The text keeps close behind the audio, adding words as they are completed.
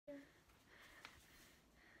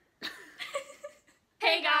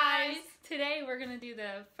Today we're gonna do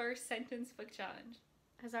the first sentence book challenge.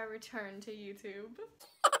 As I return to YouTube.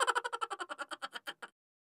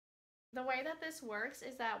 The way that this works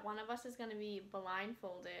is that one of us is going to be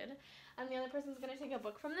blindfolded and the other person's going to take a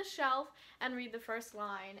book from the shelf and read the first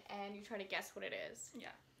line and you try to guess what it is.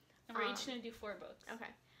 Yeah. And we're each gonna do 4 books.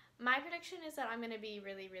 Okay. My prediction is that I'm going to be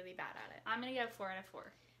really, really bad at it. I'm gonna get a 4 out of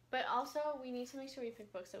 4. But also, we need to make sure we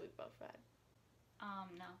pick books that we've both read.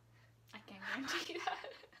 No. I can't guarantee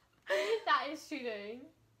that. That is cheating.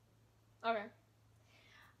 Okay.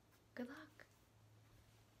 Good luck.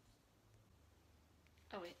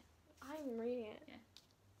 Oh, wait. I'm reading it.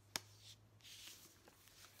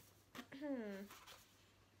 Yeah.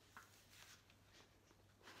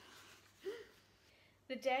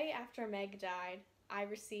 The day after Meg died, I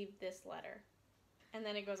received this letter. And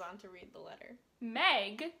then it goes on to read the letter.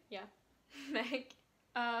 Meg? Yeah. Meg.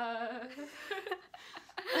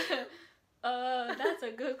 That's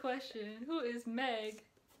a good question. Who is Meg?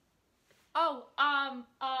 Oh, I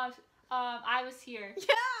was here. Yeah!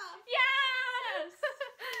 Yes!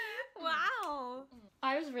 Wow.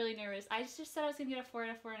 I was really nervous. I just said I was gonna get a 4 out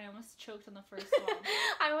of 4 and I almost choked on the first one.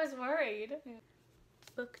 I was worried. Yeah.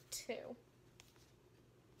 Book 2.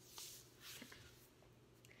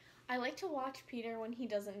 I like to watch Peter when he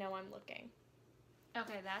doesn't know I'm looking.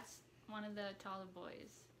 Okay, that's one of the taller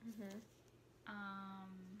boys. Mm-hmm.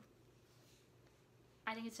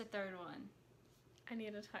 I think it's the third one. I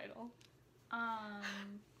need a title.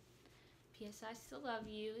 P.S. I Still Love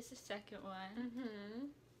You is the second one. Mm-hmm.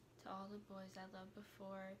 To all the boys I loved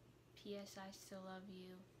before, P.S. I Still Love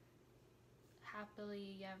You.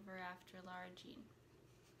 Happily Ever After, Lara Jean.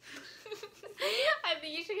 I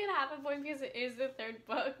think you should get half a point because it is the third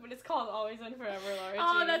book, but it's called Always and Forever, Lara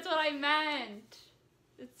Oh, Jean. that's what I meant.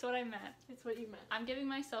 That's what I meant. It's what you meant. I'm giving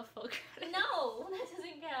myself full credit. No, that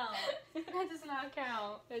doesn't count. That does not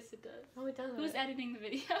count. Yes, it does. No, it doesn't. Who's editing the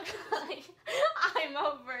video? I'm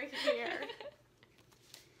over here.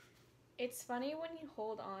 It's funny when you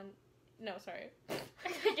hold on. No, sorry.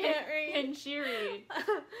 I can't read. Can she read?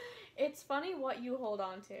 It's funny what you hold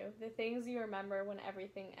on to. The things you remember when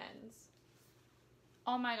everything ends.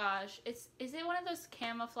 Oh my gosh. Is it one of those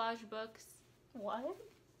camouflage books? What?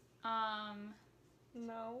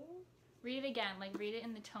 No. Read it again. Like, read it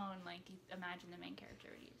in the tone like you imagine the main character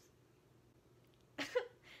would use.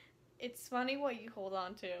 It's funny what you hold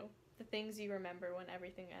on to. The things you remember when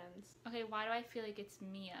everything ends. Okay, why do I feel like it's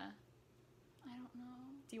Mia? I don't know.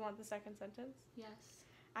 Do you want the second sentence? Yes.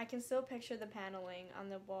 I can still picture the paneling on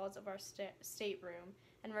the walls of our stateroom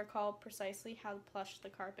and recall precisely how plush the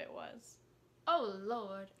carpet was. Oh,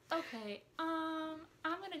 Lord. Okay, I'm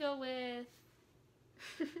gonna go with,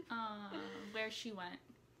 Where She Went.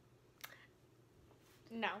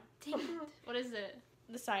 No. Dang it. What is it?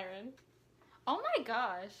 The Siren. Oh my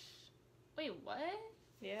gosh. Wait, what?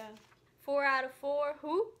 Yeah. 4 out of 4.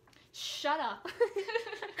 Who? Shut up.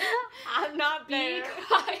 I'm not there. Be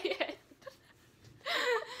quiet.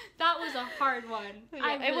 That was a hard one. Yeah,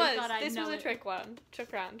 I really it was. thought I'd This know was a it. trick one.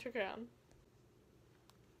 Trick round.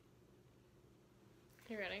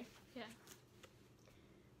 You ready? Yeah.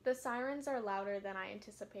 The sirens are louder than I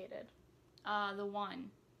anticipated. The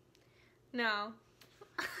one. No.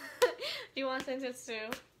 Do you want sentence 2?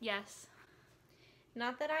 Yes.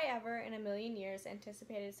 Not that I ever in a million years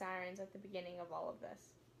anticipated sirens at the beginning of all of this.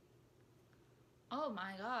 Oh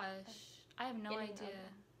my gosh. I have no Beginning idea.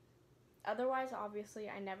 Otherwise, obviously,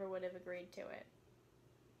 I never would have agreed to it.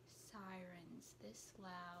 Sirens this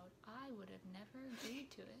loud. I would have never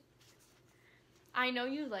agreed to it. I know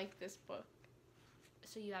you like this book.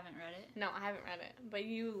 So you haven't read it? No, I haven't read it, but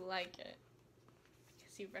you like it.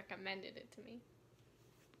 Because you recommended it to me.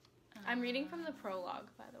 I'm reading from the prologue,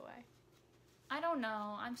 by the way. I don't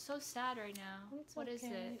know. I'm so sad right now. What is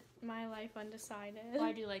it? My Life Undecided.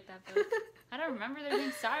 Why do you like that book? I don't remember there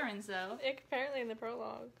being sirens, though. Apparently in the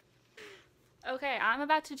prologue. Okay, I'm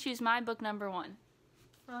about to choose my book number 1.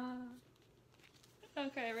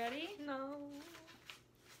 Okay, ready? No.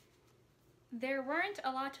 There weren't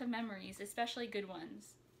a lot of memories, especially good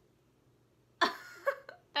ones.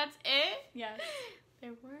 That's it? Yes.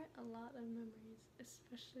 There weren't a lot of memories,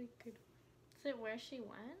 especially good ones. Is it Where She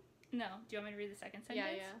Went? No. Do you want me to read the second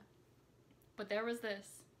sentence? Yeah. But there was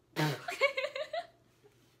this. That's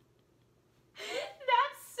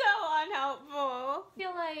so unhelpful. I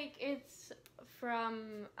feel like it's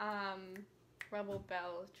from Rebel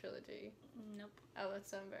Bell trilogy. Nope. Oh, that's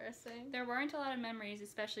so embarrassing. There weren't a lot of memories,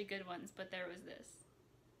 especially good ones, but there was this.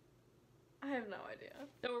 I have no idea.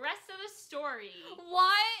 The rest of the story.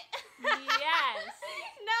 What? Yes.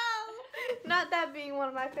 No. Not that being one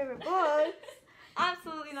of my favorite books.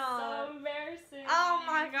 Absolutely not. So embarrassing. Oh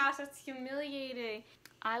my gosh, that's humiliating.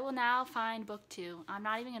 I will now find book 2. I'm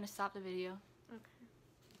not even going to stop the video.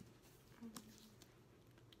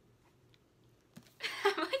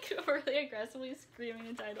 I'm like really aggressively screaming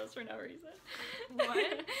the titles for no reason.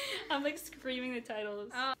 What? I'm like screaming the titles.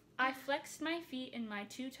 Oh. I flexed my feet in my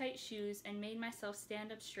too tight shoes and made myself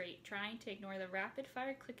stand up straight, trying to ignore the rapid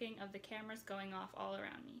fire clicking of the cameras going off all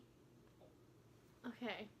around me.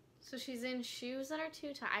 Okay, so she's in shoes that are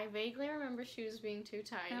too tight. I vaguely remember shoes being too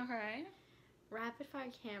tight. Okay. Rapid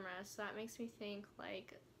fire camera, so that makes me think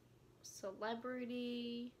like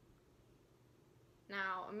celebrity.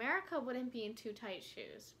 Now, America wouldn't be in too tight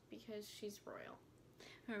shoes because she's royal.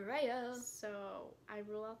 Royal. So I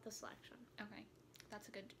rule out the selection. Okay.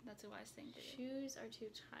 That's a wise thing to do. Shoes are too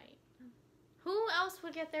tight. Who else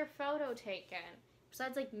would get their photo taken?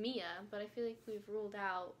 Besides like Mia, but I feel like we've ruled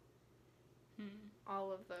out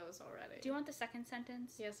all of those already. Do you want the second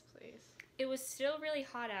sentence? Yes, please. It was still really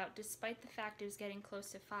hot out despite the fact it was getting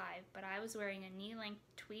close to 5, but I was wearing a knee-length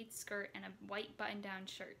tweed skirt and a white button-down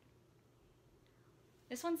shirt.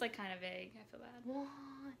 This one's like kind of vague. I feel bad. What?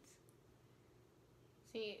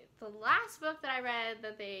 See, the last book that I read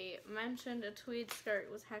that they mentioned a tweed skirt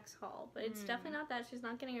was Hex Hall, but it's definitely not that. She's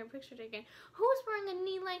not getting her picture taken. Who's wearing a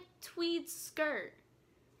knee-length tweed skirt?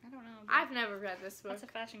 I don't know. I've never read this book. That's a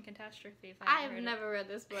fashion catastrophe. If I've never read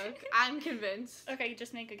this book. I'm convinced. Okay,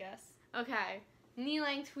 just make a guess. Okay,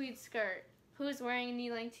 knee-length tweed skirt. Who's wearing a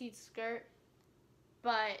knee-length tweed skirt?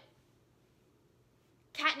 But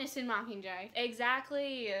Katniss in Mockingjay.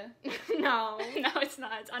 Exactly. No. No, it's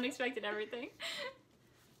not. It's Unexpected Everything.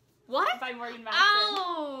 What? By Morgan Matson.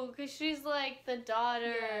 Oh, because she's like the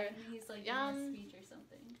daughter. Yeah, and he's like in a speech or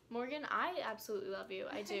something. Morgan, I absolutely love you.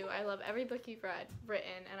 I do. I love every book you've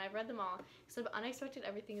written, and I've read them all. Except Unexpected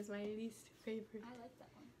Everything is my least favorite. I like that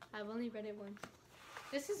one. I've only read it once.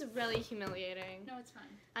 This is really humiliating. No, it's fine.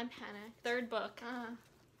 I'm panicked. Third book. Uh-huh.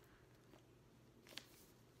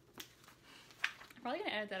 I'm probably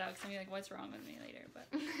gonna edit that out because I'm gonna be like, what's wrong with me later, but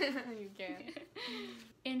You can't.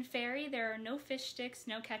 In Fairy, there are no fish sticks,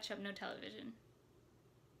 no ketchup, no television.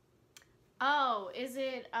 Oh, is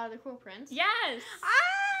it The Cruel Prince? Yes! Ah!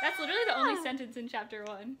 That's literally the only sentence in chapter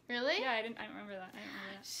 1. Really? Yeah, I don't remember that.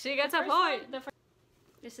 She gets a First point. one-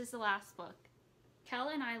 This is the last book. Kel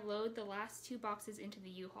and I load the last 2 boxes into the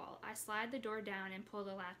U-Haul. I slide the door down and pull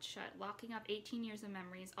the latch shut, locking up 18 years of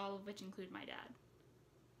memories, all of which include my dad.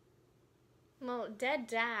 Well, Dead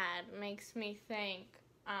Dad makes me think,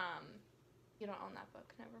 you don't own that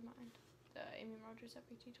book, never mind. The Amy Rogers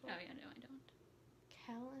RPG toy. Oh, yeah, no, I don't.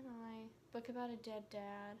 Kel and I, book about a dead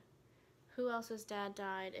dad. Who else's dad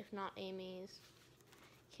died, if not Amy's?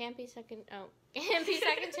 Can't be second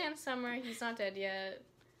chance summer, he's not dead yet.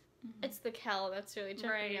 Mm-hmm. It's the Kel that's really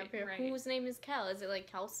jumping up here. Right. Whose name is Kel? Is it like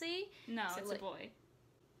Kelsey? No, Is it it's like- a boy.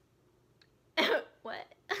 What?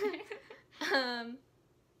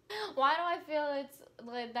 Why do I feel it's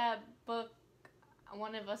like that book,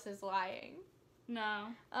 one of us is lying? No.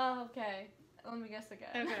 Oh, okay. Let me guess again.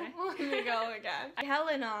 Okay. Let me go again. Kel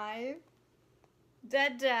and I,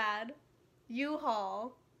 Dead Dad,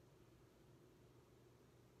 U-Haul.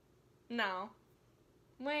 No.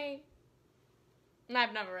 Wait.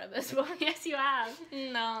 I've never read this book. Yes, you have.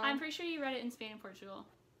 No. I'm pretty sure you read it in Spain and Portugal.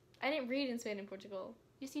 I didn't read in Spain and Portugal.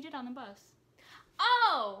 Yes, you did on the bus.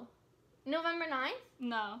 Oh! November 9th?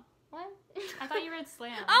 No. What? I thought you read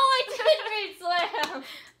Slam. Oh, I did read Slam!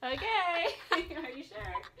 Okay. Are you sure?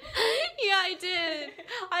 Yeah, I did.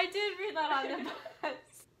 I did read that on the bus.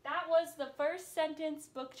 That was the first sentence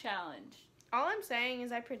book challenge. All I'm saying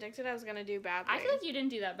is I predicted I was going to do badly. I feel like you didn't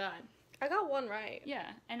do that bad. I got one right.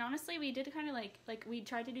 Yeah, and honestly, we did kind of like we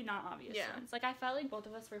tried to do not obvious ones. Like, I felt like both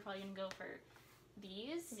of us were probably going to go for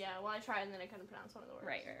these. Yeah, well, I tried and then I couldn't pronounce one of the words.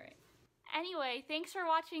 Right. Anyway, thanks for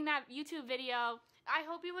watching that YouTube video. I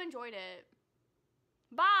hope you enjoyed it.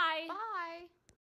 Bye! Bye.